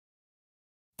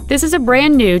This is a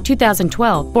brand new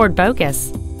 2012 Ford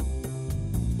Focus.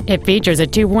 It features a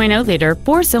 2.0-liter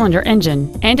four-cylinder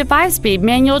engine and a 5-speed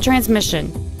manual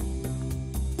transmission.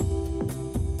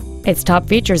 Its top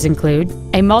features include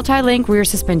a multi-link rear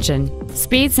suspension,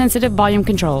 speed-sensitive volume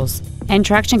controls, and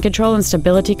traction control and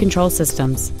stability control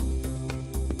systems.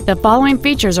 The following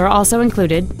features are also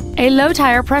included: a low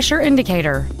tire pressure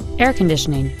indicator, air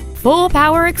conditioning, full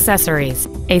power accessories,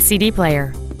 a CD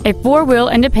player, a 4-wheel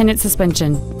independent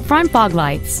suspension, front fog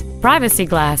lights, privacy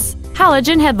glass,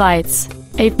 halogen headlights,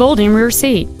 a folding rear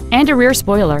seat, and a rear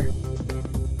spoiler.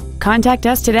 Contact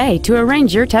us today to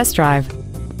arrange your test drive.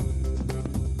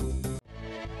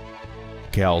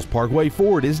 Cowles Parkway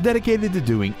Ford is dedicated to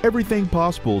doing everything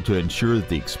possible to ensure that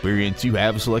the experience you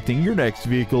have selecting your next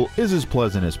vehicle is as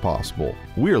pleasant as possible.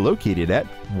 We are located at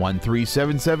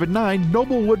 13779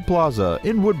 Noblewood Plaza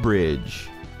in Woodbridge.